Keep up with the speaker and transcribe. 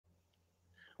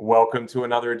Welcome to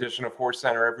another edition of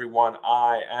HorseCenter, everyone.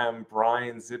 I am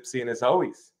Brian Zipse, and as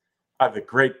always, I have the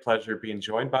great pleasure of being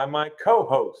joined by my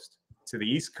co-host to the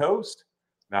East Coast.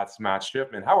 That's Matt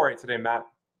Shifman. How are you today, Matt?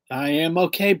 I am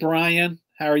okay, Brian.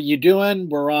 How are you doing?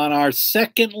 We're on our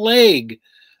second leg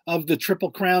of the Triple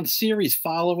Crown Series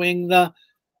following the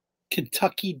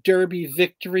Kentucky Derby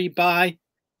victory by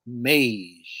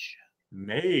Mage.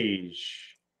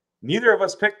 Mage. Neither of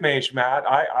us picked Mage, Matt.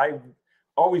 I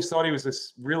always thought he was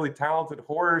this really talented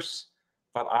horse,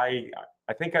 but I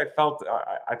think I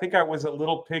was a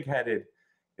little pig-headed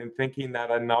in thinking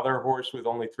that another horse with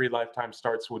only 3 lifetime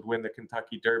starts would win the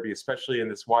Kentucky Derby, especially in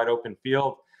this wide open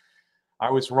field.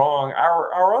 I was wrong.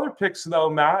 Our other picks, though,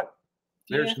 Matt,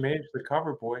 there's Mage, the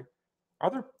cover boy.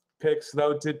 Other picks,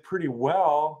 though, did pretty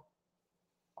well.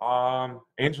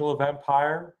 Angel of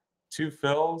Empire, Two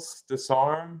Fills,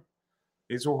 Disarm.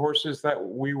 These were horses that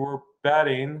we were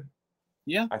betting.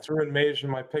 Yeah. I threw in Mage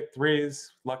in my pick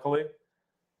threes, luckily.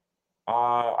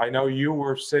 I know you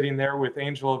were sitting there with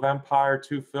Angel of Empire,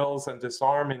 Two Fills, and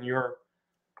Disarm in your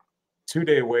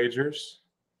 2-day wagers.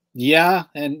 Yeah,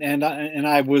 and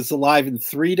I was alive in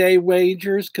 3-day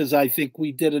wagers because I think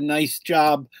we did a nice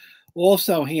job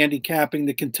also handicapping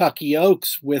the Kentucky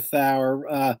Oaks with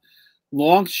our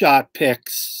long shot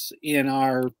picks in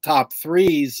our top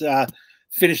threes,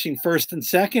 finishing first and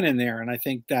second in there. And I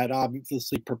think that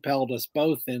obviously propelled us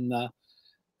both in the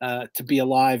to be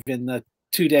alive in the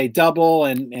 2-day double,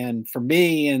 and for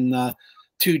me in the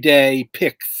 2-day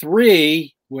pick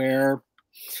 3, where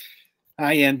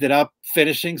I ended up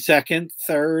finishing second,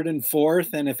 third, and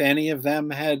fourth. And if any of them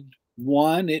had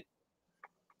won it,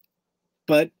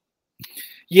 but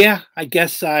yeah, I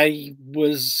guess I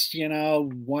was,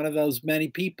 one of those many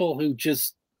people who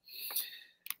just,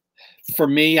 for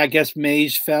me, I guess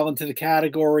Mage fell into the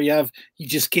category of you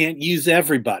just can't use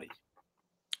everybody.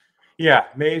 Yeah,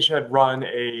 Mage had run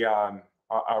a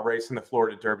race in the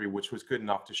Florida Derby, which was good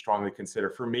enough to strongly consider.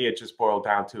 For me, it just boiled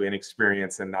down to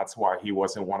inexperience, and that's why he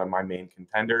wasn't one of my main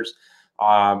contenders.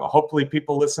 Hopefully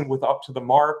people listened with Up to the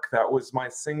Mark. That was my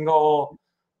single.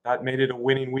 That made it a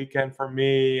winning weekend for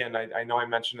me. And I know I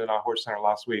mentioned it on HorseCenter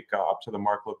last week. Up to the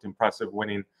Mark looked impressive,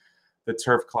 winning the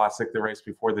Turf Classic, the race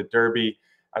before the Derby.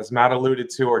 As Matt alluded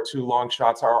to, our 2 long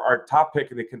shots. Our top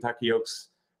pick in the Kentucky Oaks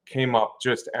came up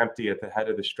just empty at the head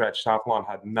of the stretch. South Lawn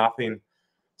had nothing.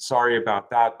 Sorry about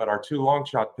that. But our 2 long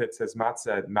shot picks, as Matt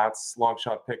said, Matt's long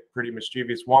shot pick, Pretty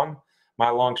Mischievous, won. My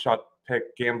long shot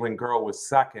pick, Gambling Girl, was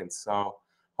second. So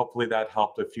hopefully that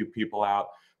helped a few people out.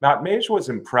 Matt, Mage was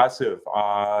impressive.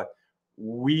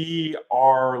 We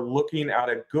are looking at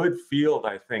a good field,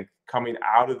 I think, coming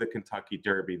out of the Kentucky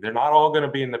Derby. They're not all going to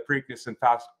be in the Preakness, and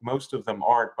fast, most of them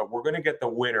aren't, but we're going to get the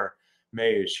winner,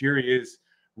 Mage. Here he is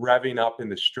revving up in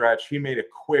the stretch. He made a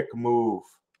quick move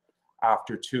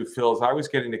after Two Fills. I was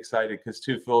getting excited because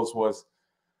Two Fills was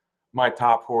my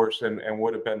top horse and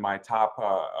would have been my top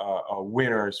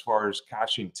winner as far as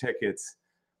cashing tickets.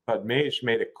 But Mage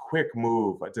made a quick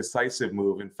move, a decisive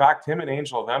move. In fact, him and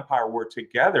Angel of Empire were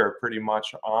together pretty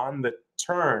much on the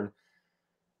turn.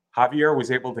 Javier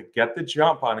was able to get the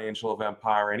jump on Angel of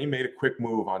Empire, and he made a quick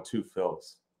move on Two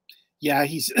Fills. Yeah,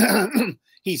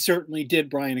 he certainly did,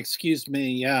 Brian. Excuse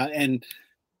me. And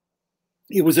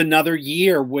it was another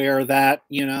year where that,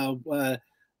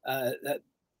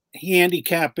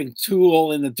 handicapping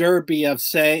tool in the Derby of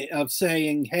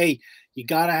saying, hey, you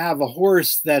got to have a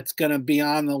horse that's going to be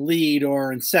on the lead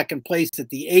or in second place at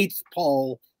the 8th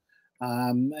pole.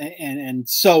 And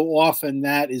so often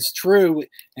that is true.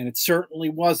 And it certainly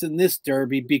was in this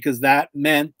Derby because that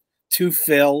meant Two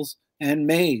Fills and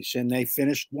Mage, and they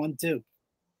finished 1-2.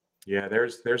 Yeah,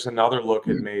 there's another look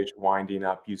at Mage winding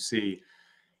up. You see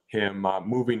him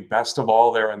moving best of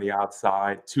all there on the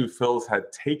outside. Two Fills had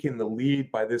taken the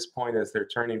lead by this point as they're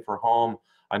turning for home.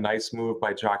 A nice move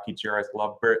by jockey Jareth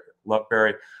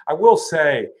Loveberry. I will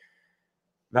say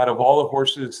that of all the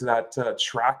horses that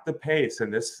tracked the pace,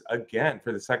 and this, again,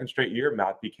 for the second straight year,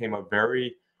 Matt, became a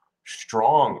very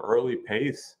strong early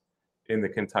pace in the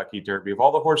Kentucky Derby. Of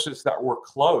all the horses that were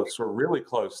close, or really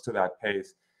close to that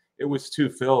pace, it was Two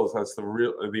Fills as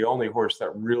the only horse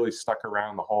that really stuck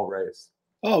around the whole race.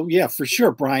 Oh, yeah, for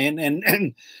sure, Brian.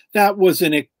 And that was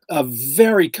a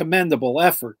very commendable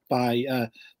effort by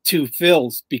Two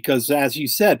Fills because, as you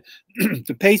said,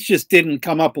 the pace just didn't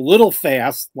come up a little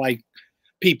fast like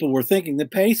people were thinking. The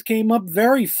pace came up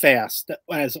very fast,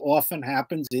 as often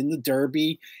happens in the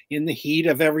Derby, in the heat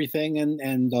of everything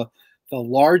and the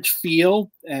large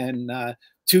field. And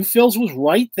Two Fills was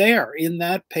right there in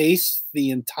that pace the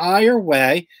entire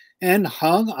way and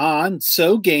hung on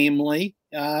so gamely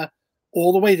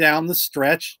all the way down the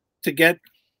stretch to get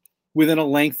within a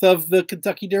length of the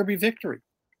Kentucky Derby victory.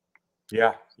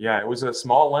 Yeah, it was a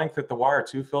small length at the wire.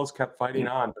 Two fills kept fighting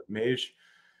on, but Mage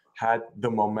had the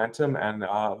momentum and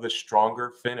the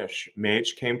stronger finish.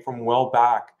 Mage came from well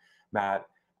back, Matt,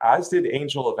 as did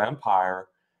Angel of Empire.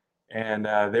 And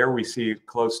there we see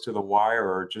close to the wire,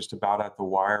 or just about at the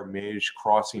wire, Mage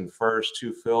crossing first,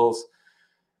 two fills,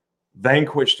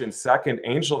 vanquished in second.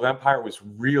 Angel of Empire was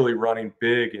really running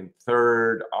big in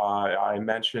third. I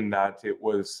mentioned that it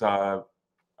was a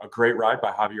great ride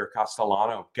by Javier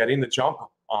Castellano, getting the jump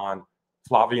on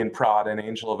Flavian Prad and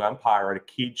Angel of Empire at a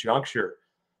key juncture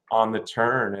on the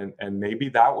turn. And maybe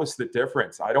that was the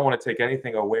difference. I don't want to take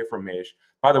anything away from Mage.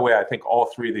 By the way, I think all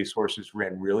three of these horses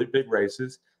ran really big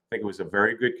races. I think it was a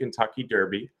very good Kentucky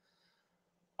Derby.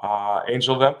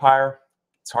 Angel of Empire,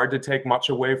 it's hard to take much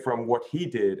away from what he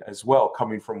did as well,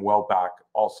 coming from well back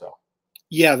also.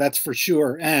 Yeah, that's for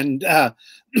sure. And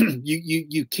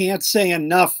you can't say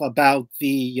enough about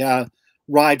the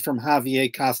ride from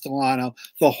Javier Castellano,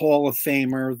 the Hall of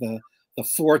Famer, the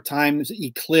 4 times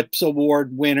Eclipse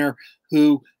Award winner,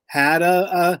 who had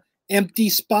a empty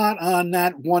spot on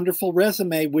that wonderful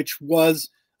resume, which was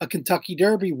a Kentucky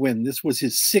Derby win. This was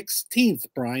his 16th,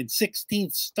 Brian,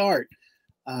 16th start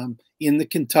in the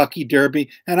Kentucky Derby.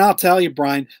 And I'll tell you,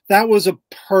 Brian, that was a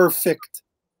perfect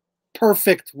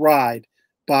ride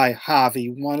by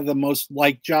Javi, one of the most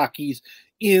liked jockeys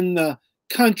in the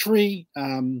country.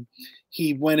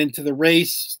 He went into the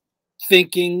race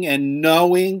thinking and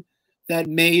knowing that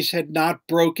Mage had not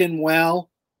broken well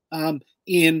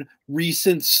in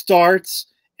recent starts.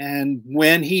 And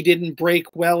when he didn't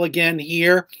break well again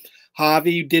here,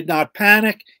 Javi did not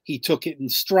panic. He took it in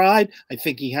stride. I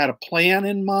think he had a plan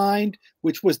in mind,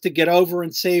 which was to get over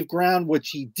and save ground, which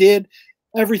he did.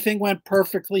 Everything went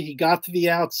perfectly. He got to the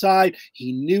outside.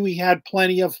 He knew he had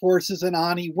plenty of horses, and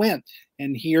on he went.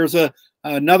 And here's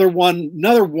another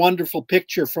wonderful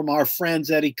picture from our friends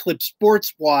at Eclipse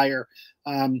Sports Wire,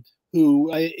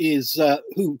 who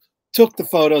took the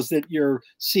photos that you're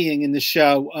seeing in the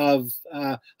show of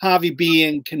Javi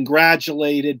being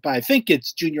congratulated by, I think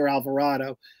it's Junior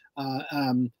Alvarado,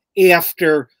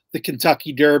 after the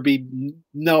Kentucky Derby,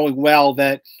 knowing well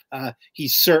that he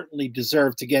certainly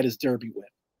deserved to get his Derby win.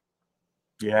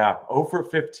 Yeah, over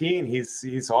 15.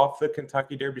 He's off the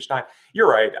Kentucky Derby shine. You're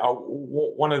right.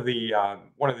 One of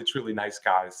the truly nice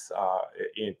guys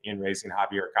in racing,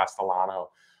 Javier Castellano.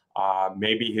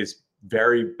 Maybe his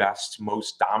very best,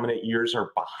 most dominant years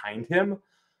are behind him.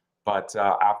 But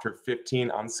after 15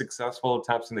 unsuccessful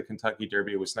attempts in the Kentucky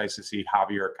Derby, it was nice to see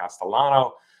Javier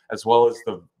Castellano, as well as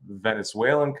the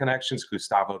Venezuelan connections.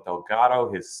 Gustavo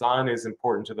Delgado, his son, is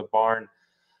important to the barn.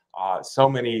 So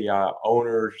many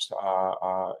owners.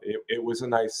 It was a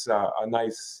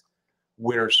nice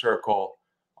winner circle.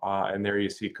 And there you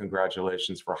see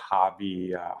congratulations for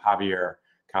Javier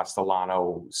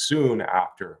Castellano soon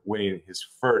after winning his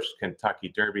first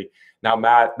Kentucky Derby. Now,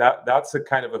 Matt, that's a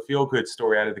kind of a feel-good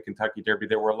story out of the Kentucky Derby.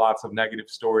 There were lots of negative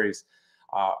stories,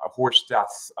 horse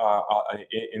deaths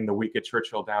in the week at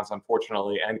Churchill Downs,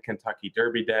 unfortunately, and Kentucky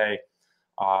Derby Day.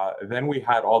 Then we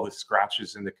had all the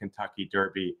scratches in the Kentucky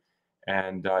Derby,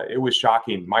 and it was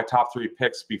shocking. My top 3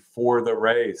 picks before the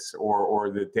race or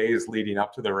the days leading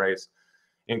up to the race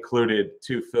included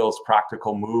 2 Phil's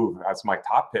Practical Move as my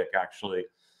top pick, actually,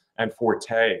 and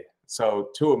Forte. So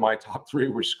 2 of my top 3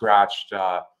 were scratched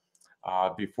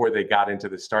before they got into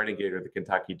the starting gate of the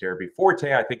Kentucky Derby.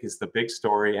 Forte, I think, is the big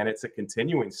story, and it's a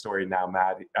continuing story now,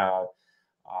 Matt.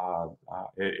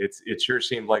 It sure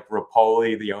seemed like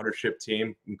Rapoli, the ownership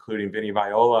team, including Vinny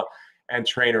Viola, and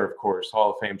trainer, of course,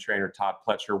 Hall of Fame trainer Todd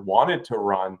Pletcher, wanted to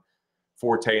run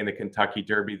Forte in the Kentucky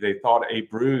Derby. They thought a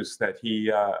bruise that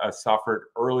he suffered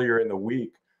earlier in the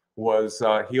week was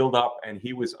healed up and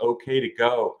he was okay to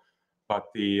go. But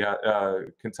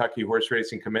the Kentucky Horse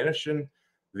Racing Commission,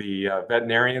 the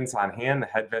veterinarians on hand, the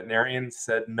head veterinarian,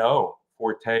 said no,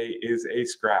 Forte is a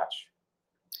scratch.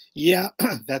 Yeah,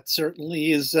 that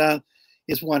certainly is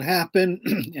what happened.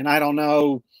 And I don't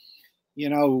know,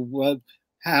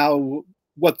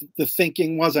 what the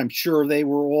thinking was. I'm sure they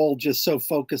were all just so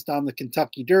focused on the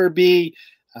Kentucky Derby,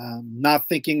 not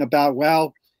thinking about,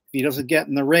 well, if he doesn't get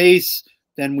in the race,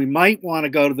 then we might want to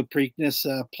go to the Preakness.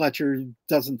 Pletcher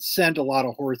doesn't send a lot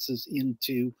of horses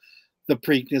into the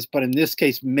Preakness, but in this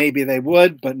case, maybe they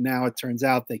would, but now it turns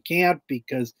out they can't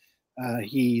because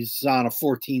he's on a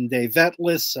 14-day vet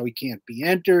list, so he can't be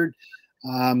entered.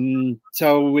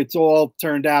 So it's all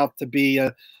turned out to be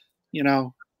a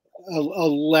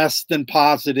less than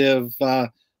positive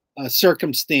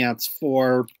circumstance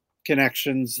for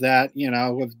connections that,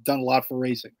 have done a lot for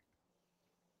racing.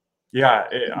 Yeah.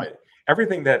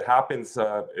 everything that happens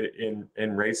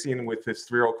in racing with this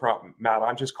 3-year-old crop, Matt,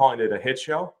 I'm just calling it a hit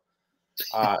show.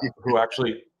 Who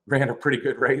actually ran a pretty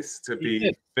good race to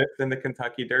be 5th in the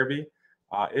Kentucky Derby.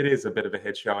 It is a bit of a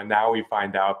hit show, and now we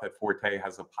find out that Forte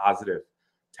has a positive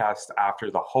test after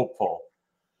the hopeful.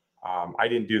 I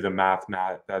didn't do the math,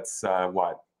 Matt. That's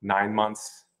what, 9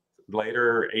 months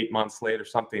later, 8 months later,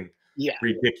 something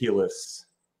ridiculous.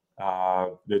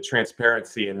 The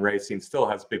transparency in racing still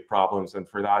has big problems, and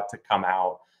for that to come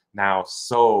out now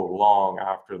so long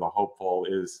after the hopeful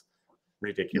is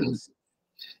ridiculous.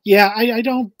 Yeah, I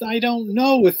don't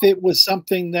know if it was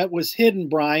something that was hidden,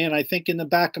 Brian. I think in the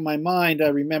back of my mind, I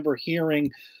remember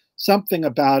hearing something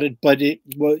about it, but it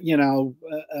was,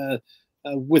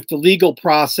 with the legal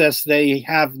process, they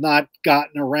have not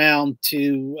gotten around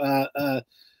to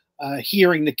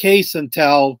hearing the case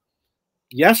until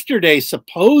yesterday,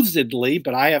 supposedly.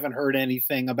 But I haven't heard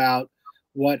anything about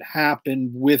what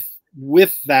happened with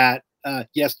that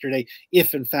yesterday,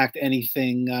 if in fact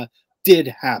anything did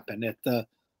happen at the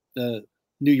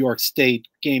New York State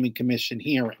Gaming Commission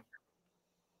hearing.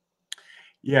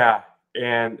 Yeah,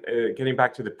 and getting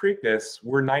back to the Preakness,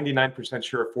 we're 99%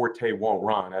 sure Forte won't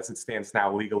run. As it stands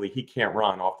now legally, he can't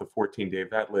run off the 14-day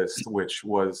vet list, which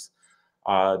was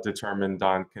determined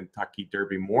on Kentucky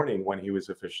Derby morning when he was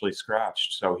officially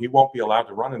scratched. So he won't be allowed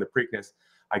to run in the Preakness.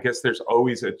 I guess there's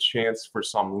always a chance for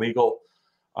some legal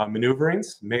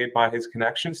maneuverings made by his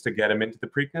connections to get him into the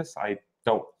Preakness. I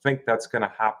don't think that's going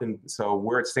to happen. So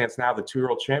where it stands now, the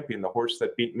 2-year-old champion, the horse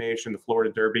that beat Mage in the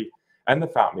Florida Derby and the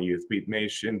Fountain of Youth, beat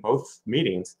Mage in both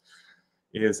meetings,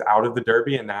 is out of the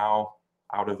Derby and now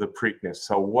out of the Preakness.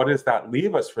 So what does that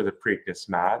leave us for the Preakness,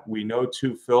 Matt? We know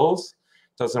 2 Phils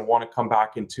doesn't want to come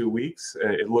back in 2 weeks.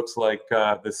 It looks like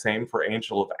the same for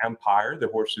Angel of Empire, the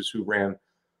horses who ran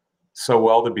so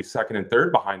well to be 2nd and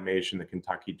 3rd behind Mage in the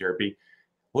Kentucky Derby.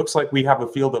 Looks like we have a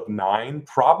field of 9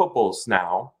 probables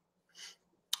now.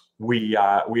 We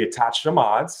attached some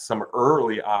odds, some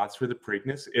early odds for the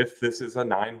Preakness. If this is a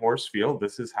 9-horse field,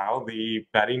 this is how the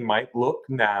betting might look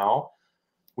now.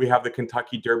 We have the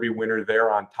Kentucky Derby winner there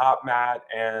on top, Matt,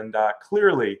 and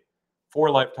clearly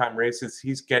 4 lifetime races,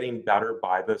 he's getting better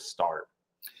by the start.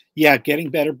 Yeah,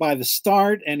 getting better by the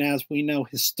start, and as we know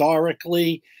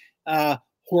historically,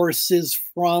 horses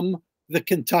from the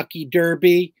Kentucky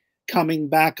Derby coming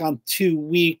back on 2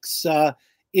 weeks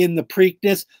in the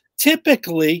Preakness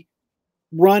typically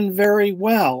run very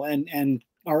well and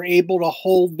are able to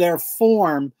hold their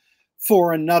form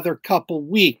for another couple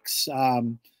weeks.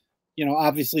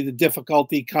 Obviously the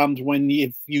difficulty comes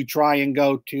if you try and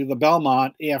go to the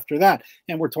Belmont after that.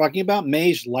 And we're talking about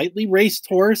Mage, lightly raced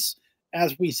horse,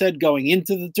 as we said, going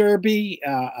into the Derby,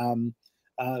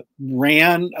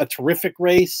 ran a terrific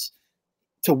race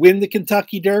to win the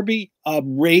Kentucky Derby, a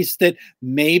race that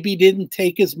maybe didn't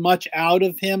take as much out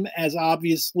of him as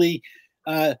obviously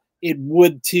it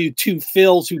would to 2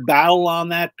 Phils who battle on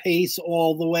that pace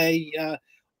all the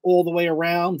way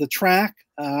around the track.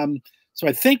 So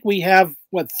I think we have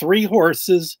 3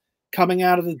 horses coming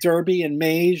out of the Derby, and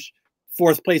Mage,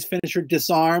 4th place finisher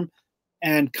Disarm,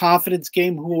 and Confidence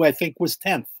Game, who I think was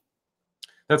 10th.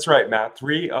 That's right, Matt.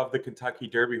 3 of the Kentucky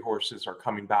Derby horses are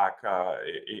coming back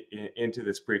into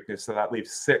this Preakness, so that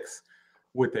leaves 6,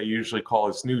 what they usually call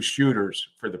as new shooters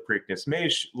for the Preakness.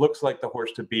 Mage looks like the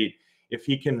horse to beat. If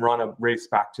he can run a race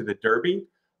back to the Derby,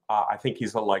 I think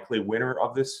he's a likely winner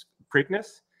of this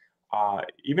Preakness.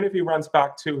 Even if he runs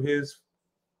back to his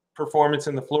performance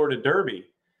in the Florida Derby,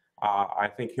 I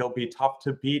think he'll be tough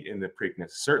to beat in the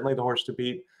Preakness. Certainly the horse to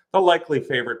beat, the likely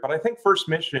favorite. But I think First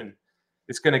Mission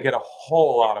is going to get a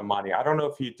whole lot of money. I don't know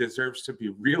if he deserves to be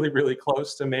really, really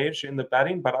close to Mage in the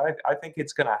betting, but I think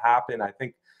it's going to happen. I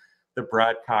think the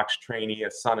Brad Cox trainee,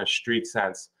 a son of street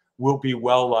sense, will be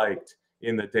well liked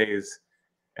in the days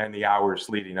and the hours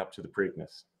leading up to the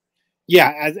Preakness.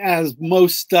 Yeah, as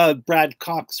most Brad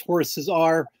Cox horses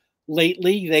are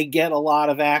lately, they get a lot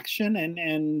of action.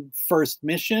 And First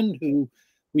Mission, who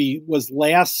was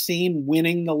last seen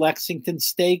winning the Lexington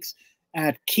Stakes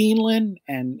at Keeneland,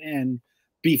 and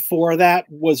before that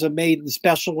was a maiden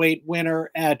special weight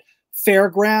winner at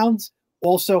Fairgrounds,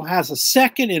 also has a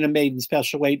 2nd in a maiden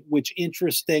special weight, which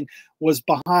interesting was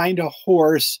behind a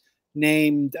horse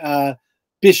named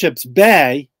Bishop's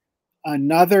Bay,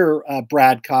 another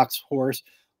Brad Cox horse,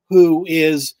 who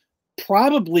is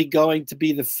probably going to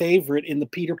be the favorite in the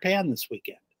Peter Pan this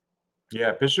weekend.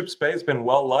 Yeah, Bishop's Bay has been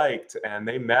well liked, and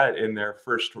they met in their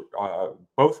first,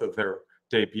 both of their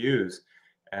debuts.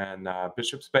 And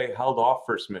Bishop's Bay held off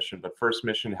First Mission, but First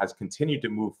Mission has continued to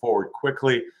move forward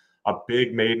quickly. A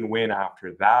big maiden win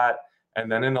after that.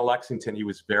 And then in the Lexington, he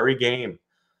was very game.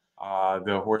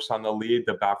 The horse on the lead,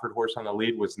 the Baffert horse on the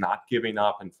lead, was not giving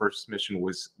up, and First Mission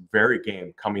was very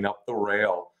game, coming up the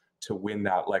rail to win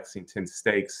that Lexington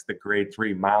Stakes, the Grade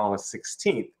 3 mile and a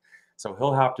 16th. So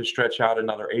he'll have to stretch out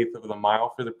another eighth of the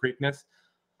mile for the Preakness.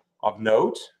 Of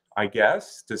note, I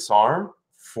guess, Disarm,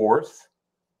 4th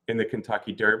in the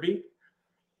Kentucky Derby,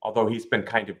 although he's been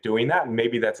kind of doing that. And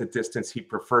maybe that's a distance he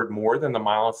preferred more than the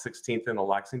mile and 16th in the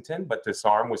Lexington, but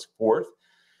Disarm was 4th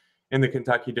in the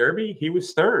Kentucky Derby. He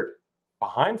was 3rd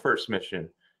behind First Mission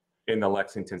in the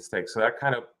Lexington Stakes. So that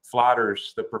kind of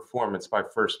flatters the performance by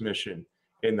First Mission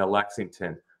in the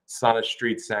Lexington. Son of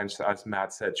Street Sense, as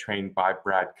Matt said, trained by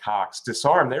Brad Cox.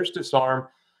 Disarm, there's Disarm.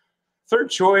 3rd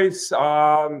choice.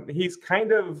 He's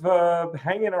kind of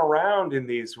hanging around in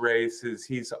these races.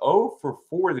 He's 0 for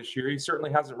 4 this year. He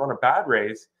certainly hasn't run a bad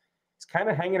race. He's kind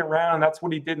of hanging around. That's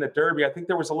what he did in the Derby. I think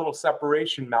there was a little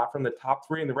separation, Matt, from the top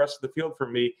 3 and the rest of the field for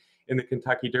me in the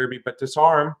Kentucky Derby. But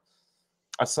Disarm,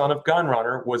 a son of gun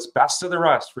runner, was best of the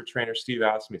rest for trainer Steve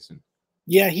Asmussen.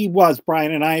 Yeah, he was,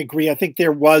 Brian, and I agree. I think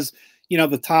there was,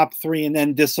 the top 3 and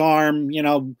then Disarm,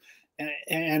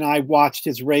 and I watched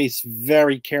his race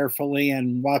very carefully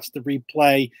and watched the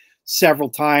replay several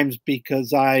times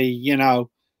because I,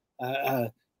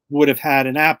 would have had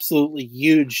an absolutely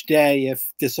huge day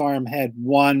if Disarm had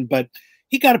won, but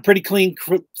he got a pretty clean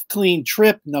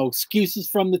trip. No excuses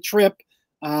from the trip.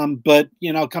 But,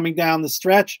 coming down the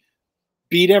stretch,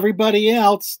 beat everybody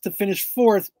else to finish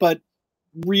 4th, but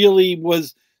really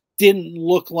didn't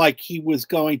look like he was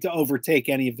going to overtake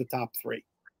any of the top 3.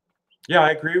 Yeah,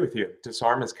 I agree with you.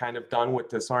 Disarm has kind of done what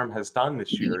Disarm has done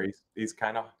this year. He's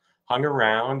kind of hung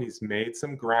around. He's made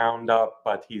some ground up,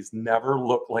 but he's never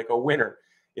looked like a winner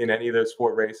in any of those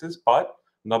 4 races. But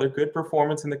another good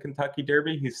performance in the Kentucky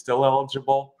Derby. He's still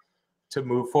eligible to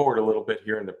move forward a little bit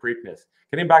here in the Preakness.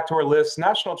 Getting back to our list,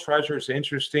 National Treasure is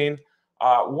interesting.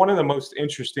 One of the most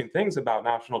interesting things about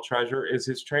National Treasure is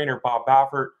his trainer, Bob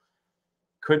Baffert,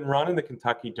 couldn't run in the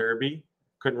Kentucky Derby.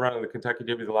 Couldn't run in the Kentucky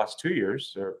Derby the last 2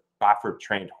 years. Baffert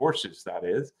trained horses, that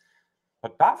is.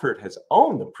 But Baffert has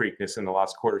owned the Preakness in the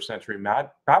last quarter century,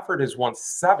 Matt. Baffert has won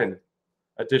 7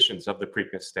 editions of the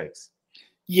Preakness Stakes.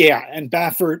 Yeah, and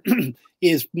Baffert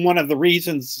is one of the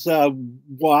reasons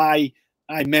why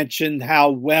I mentioned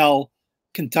how well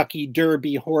Kentucky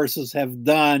Derby horses have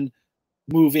done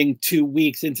moving 2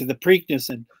 weeks into the Preakness.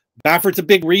 And Baffert's a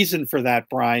big reason for that,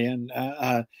 Brian.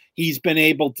 He's been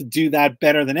able to do that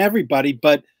better than everybody,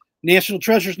 but National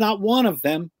Treasure's not one of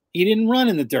them. He didn't run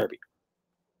in the Derby.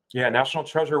 Yeah, National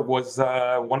Treasure was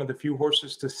one of the few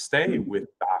horses to stay with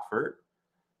Baffert.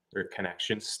 Their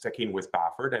connection sticking with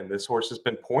Baffert, and this horse has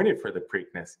been pointed for the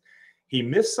Preakness. He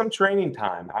missed some training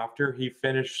time after he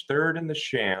finished 3rd in the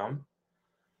Sham.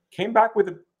 Came back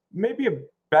with maybe a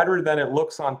better than it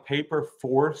looks on paper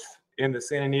 4th in the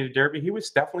Santa Anita Derby. He was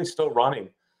definitely still running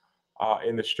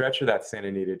in the stretch of that Santa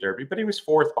Anita Derby, but he was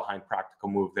 4th behind Practical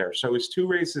Move there. So his 2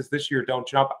 races this year don't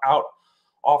jump out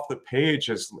off the page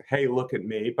as, hey, look at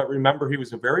me. But remember, he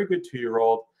was a very good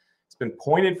 2-year-old. It's been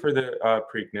pointed for the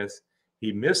Preakness.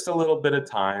 He missed a little bit of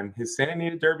time. His Santa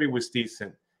Anita Derby was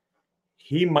decent.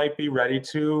 He might be ready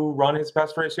to run his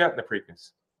best race yet in the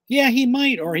Preakness. Yeah, he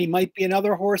might, or he might be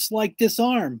another horse like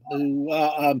Disarm, who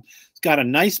got a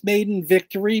nice maiden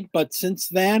victory, but since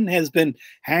then has been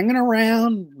hanging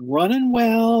around, running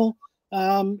well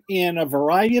in a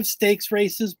variety of stakes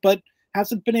races, but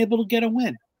hasn't been able to get a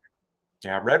win.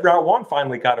 Yeah, Red Route 1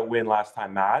 finally got a win last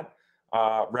time, Matt.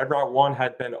 Red Route 1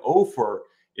 had been over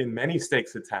in many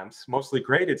stakes attempts, mostly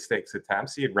graded stakes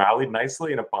attempts. He had rallied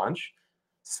nicely in a bunch.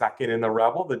 2nd in the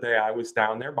Rebel the day I was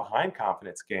down there behind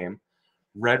Confidence Game.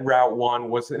 Red Route 1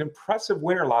 was an impressive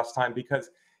winner last time because,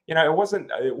 it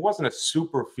wasn't a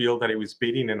super field that he was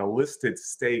beating in a listed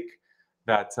stake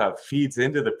that feeds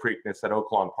into the Preakness at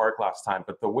Oaklawn Park last time.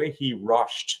 But the way he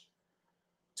rushed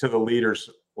to the leaders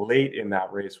late in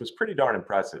that race was pretty darn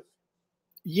impressive.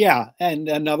 Yeah, and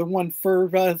another one for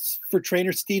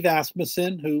trainer Steve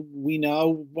Asmussen, who we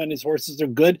know when his horses are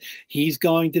good, he's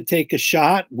going to take a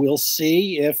shot. We'll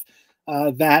see if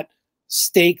that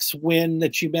stakes win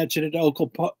that you mentioned at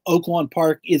Oaklawn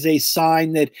Park is a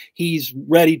sign that he's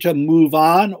ready to move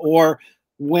on, or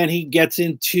when he gets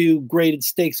into graded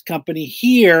stakes company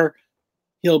here,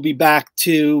 he'll be back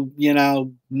to,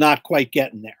 not quite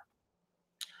getting there.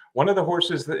 One of the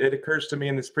horses that it occurs to me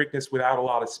in this Preakness without a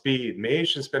lot of speed.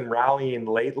 Mage has been rallying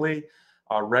lately.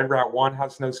 Red Route 1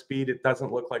 has no speed. It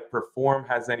doesn't look like Perform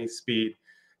has any speed.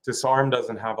 Disarm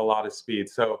doesn't have a lot of speed.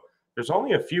 So there's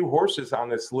only a few horses on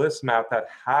this list, Matt, that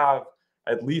have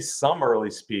at least some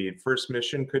early speed. First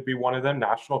Mission could be one of them.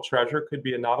 National Treasure could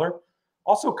be another.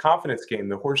 Also Confidence Game,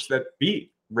 the horse that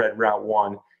beat Red Route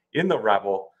 1 in the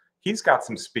Rebel. He's got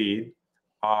some speed.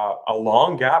 A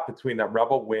long gap between that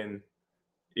Rebel win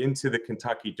into the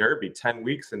Kentucky Derby, 10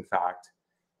 weeks, in fact.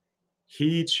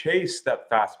 He chased that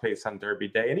fast pace on Derby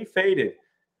Day, and he faded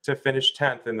to finish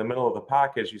 10th in the middle of the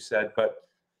pack, as you said. But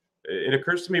it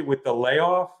occurs to me, with the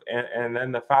layoff and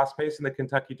then the fast pace in the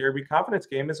Kentucky Derby, Confidence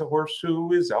Game is a horse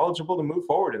who is eligible to move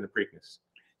forward in the Preakness.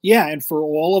 Yeah, and for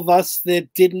all of us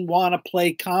that didn't want to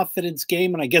play Confidence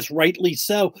Game, and I guess rightly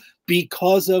so,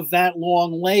 because of that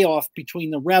long layoff between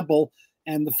the Rebel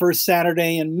and the first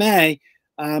Saturday in May,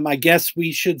 I guess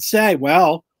we should say,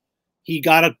 well, he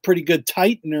got a pretty good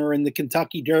tightener in the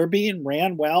Kentucky Derby and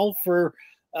ran well for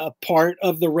part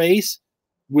of the race.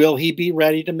 Will he be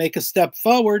ready to make a step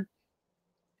forward?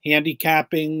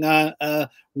 Handicapping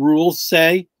rules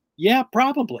say, yeah,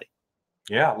 probably.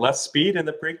 Yeah, less speed in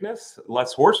the Preakness,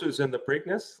 less horses in the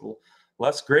Preakness,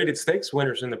 less graded stakes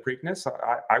winners in the Preakness.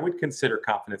 I would consider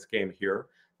Confidence Game here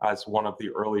as one of the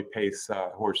early pace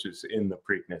horses in the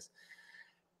Preakness.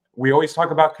 We always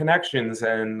talk about connections,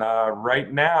 and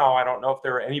right now, I don't know if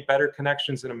there are any better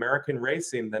connections in American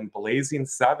racing than Blazing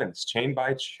Sevens, chained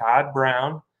by Chad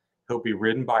Brown. He'll be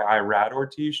ridden by Irad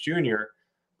Ortiz Jr.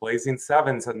 Blazing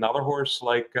Sevens, another horse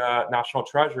like National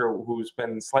Treasure, who's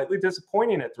been slightly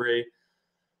disappointing at 3,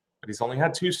 but he's only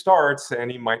had 2 starts,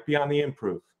 and he might be on the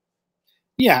improve.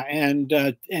 Yeah,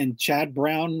 and Chad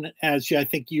Brown, as I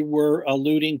think you were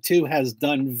alluding to, has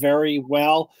done very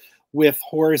well with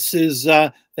horses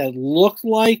that looked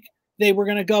like they were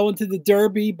going to go into the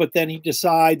Derby, but then he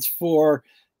decides for,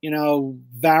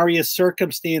 various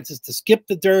circumstances to skip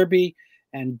the Derby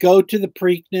and go to the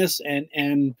Preakness,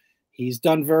 and he's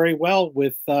done very well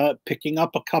with picking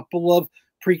up a couple of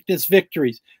Preakness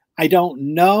victories. I don't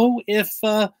know if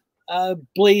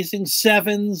Blazing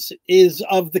Sevens is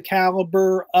of the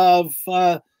caliber of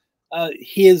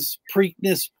his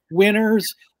Preakness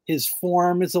winners. His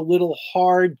form is a little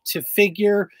hard to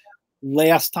figure.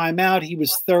 Last time out, he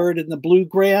was 3rd in the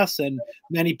Bluegrass, and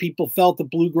many people felt the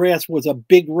Bluegrass was a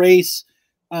big race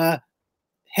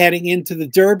heading into the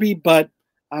Derby. But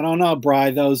I don't know,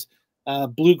 Bri, those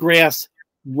Bluegrass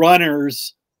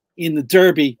runners in the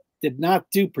Derby did not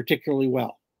do particularly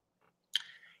well.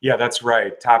 Yeah, that's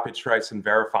right. Tappet, Trice, and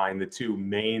Verifying, the 2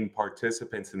 main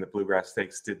participants in the Bluegrass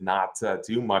Stakes, did not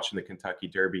do much in the Kentucky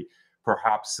Derby,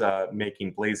 perhaps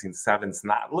making Blazing Sevens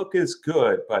not look as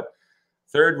good. But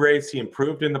 3rd race, he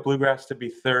improved in the Bluegrass to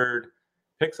be 3rd,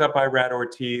 picks up Irad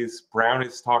Ortiz. Brown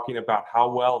is talking about how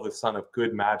well the son of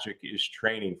Good Magic is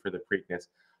training for the Preakness.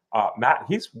 Matt,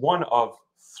 he's one of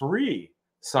 3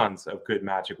 sons of Good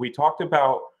Magic. We talked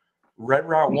about Red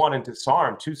Route 1 and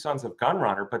Disarm, 2 sons of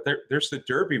Gunrunner, but there's the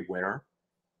Derby winner,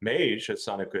 Mage, a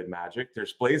son of Good Magic.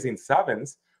 There's Blazing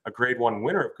Sevens, a Grade 1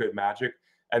 winner of Good Magic.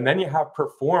 And then you have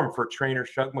Perform for trainer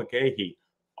Shug McGahee,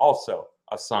 also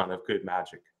a son of Good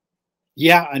Magic.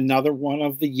 Yeah, another one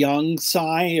of the young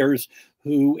sires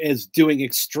who is doing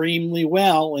extremely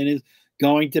well and is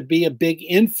going to be a big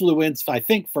influence, I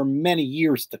think, for many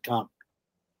years to come.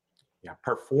 Yeah,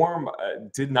 Perform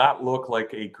did not look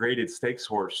like a graded stakes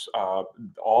horse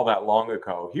all that long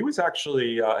ago. He was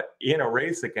actually in a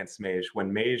race against Mage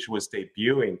when Mage was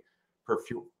debuting.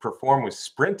 Perform was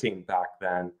sprinting back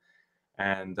then,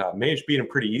 and Mage beat him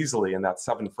pretty easily in that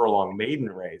 7-furlong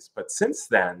maiden race. But since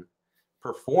then,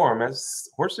 Perform, as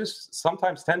horses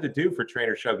sometimes tend to do for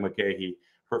trainer Shug McGahee,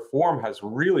 Perform has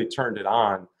really turned it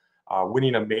on,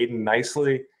 winning a maiden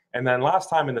nicely. And then last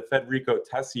time in the Federico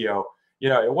Tessio,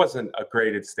 it wasn't a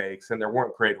graded stakes and there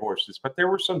weren't great horses, but there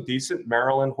were some decent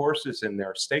Maryland horses in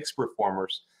there, stakes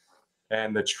performers.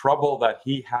 And the trouble that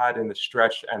he had in the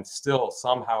stretch and still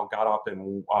somehow got up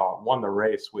and won the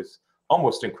race was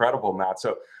almost incredible, Matt.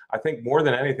 So I think more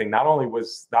than anything, not only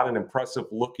was that an impressive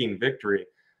looking victory,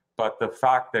 but the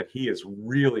fact that he is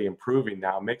really improving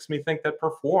now makes me think that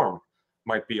Perform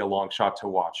might be a long shot to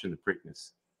watch in the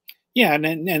Preakness. Yeah,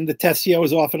 and the Tessio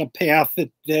is often a path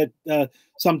that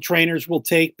some trainers will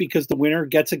take because the winner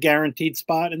gets a guaranteed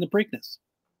spot in the Preakness.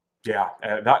 Yeah,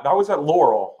 that was at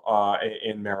Laurel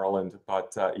in Maryland,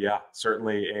 but yeah,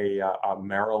 certainly a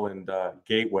Maryland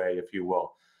gateway, if you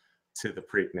will, to the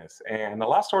Preakness. And the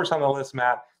last horse on the list,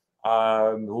 Matt,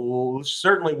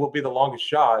 certainly will be the longest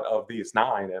shot of these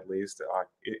 9, at least.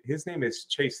 His name is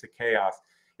Chase the Chaos.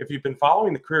 If you've been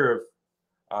following the career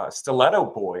of Stiletto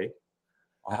Boy,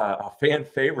 a fan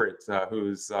favorite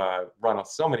who's run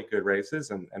so many good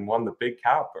races and won the Big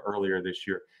Cap earlier this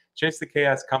year, Chase the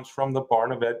Chaos comes from the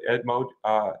barn of Ed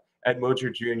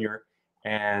Moger Jr.,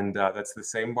 and that's the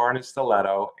same barn as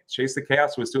Stiletto. Chase the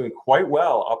Chaos was doing quite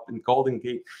well up in Golden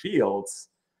Gate Fields,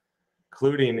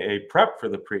 including a prep for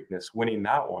the Preakness, winning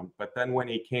that one. But then when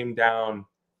he came down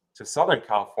to Southern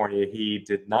California, he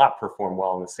did not perform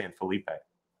well in the San Felipe.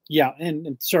 Yeah,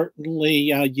 and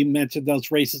certainly you mentioned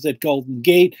those races at Golden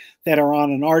Gate that are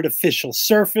on an artificial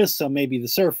surface, so maybe the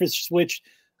surface switch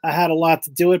had a lot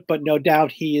to do with it, but no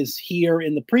doubt he is here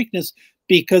in the Preakness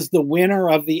because the winner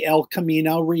of the El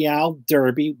Camino Real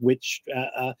Derby, which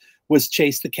was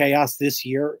Chase the Chaos this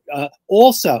year,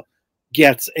 also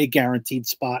gets a guaranteed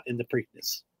spot in the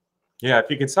Preakness. Yeah,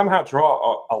 if you can somehow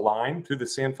draw a line through the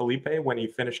San Felipe when he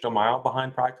finished a mile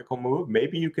behind Practical Move,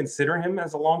 maybe you consider him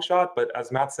as a long shot. But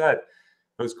as Matt said,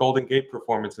 those Golden Gate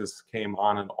performances came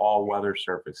on an all-weather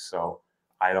surface. So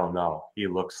I don't know. He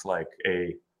looks like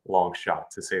a long shot,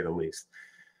 to say the least.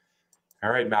 All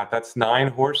right, Matt, that's 9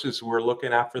 horses we're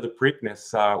looking at for the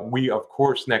Preakness. We, of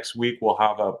course, next week will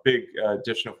have a big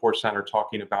edition of HorseCenter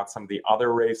talking about some of the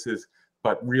other races,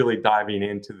 but really diving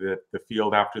into the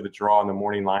field after the draw and the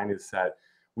morning line is set.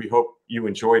 We hope you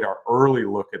enjoyed our early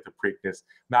look at the Preakness.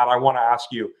 Matt, I want to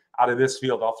ask you, out of this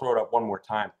field, I'll throw it up one more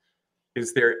time.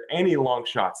 Is there any long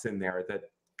shots in there that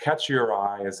catch your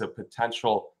eye as a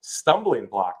potential stumbling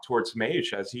block towards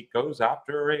Mage as he goes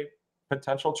after a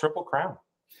potential Triple Crown?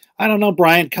 I don't know,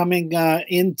 Brian, coming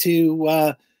into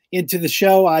the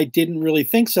show, I didn't really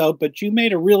think so, but you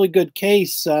made a really good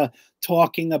case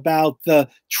talking about the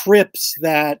trips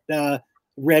that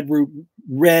Red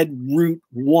Route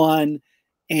 1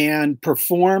 and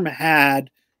Perform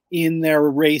had in their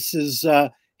races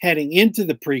heading into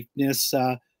the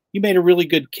Preakness. You made a really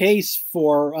good case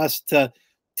for us to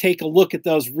take a look at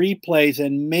those replays,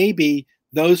 and maybe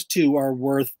those two are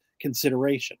worth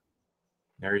consideration.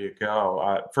 There you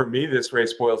go. For me, this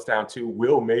race boils down to,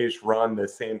 will Mage run the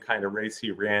same kind of race he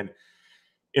ran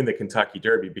in the Kentucky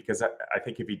Derby? Because I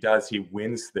think if he does, he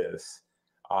wins this.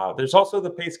 There's also the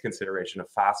pace consideration, of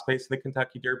fast pace in the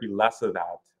Kentucky Derby, less of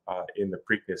that in the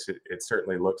Preakness, it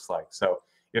certainly looks like. So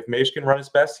if Mage can run his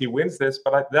best, he wins this.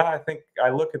 But then I think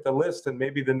I look at the list and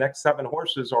maybe the next 7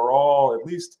 horses are all at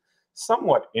least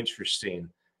somewhat interesting,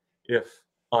 if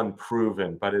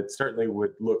unproven. But it certainly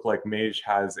would look like Mage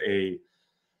has a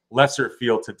lesser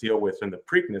field to deal with in the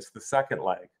Preakness, the second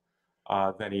leg,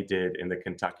 than he did in the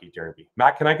Kentucky Derby.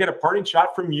 Matt, can I get a parting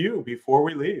shot from you before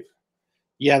we leave?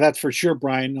 Yeah, that's for sure,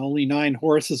 Brian. Only 9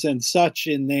 horses and such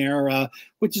in there,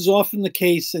 which is often the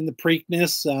case in the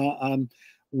Preakness.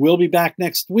 We'll be back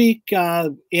next week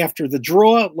after the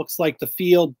draw. It looks like the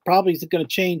field probably isn't going to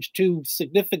change too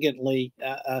significantly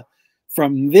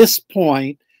from this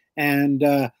point. And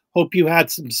hope you had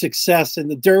some success in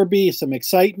the Derby, some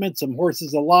excitement, some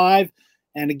horses alive.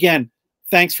 And again,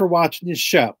 thanks for watching this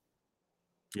show.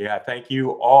 Yeah, thank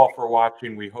you all for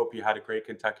watching. We hope you had a great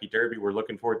Kentucky Derby. We're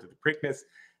looking forward to the Preakness.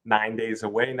 9 days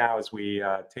away now as we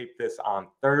tape this on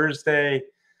Thursday.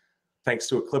 Thanks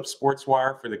to Eclipse Sports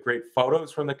Wire for the great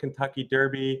photos from the Kentucky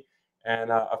Derby.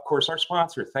 And of course, our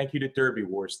sponsor. Thank you to Derby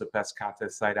Wars, the best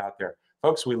contest site out there.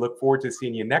 Folks, we look forward to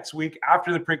seeing you next week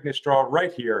after the Preakness draw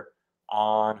right here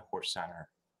on HorseCenter.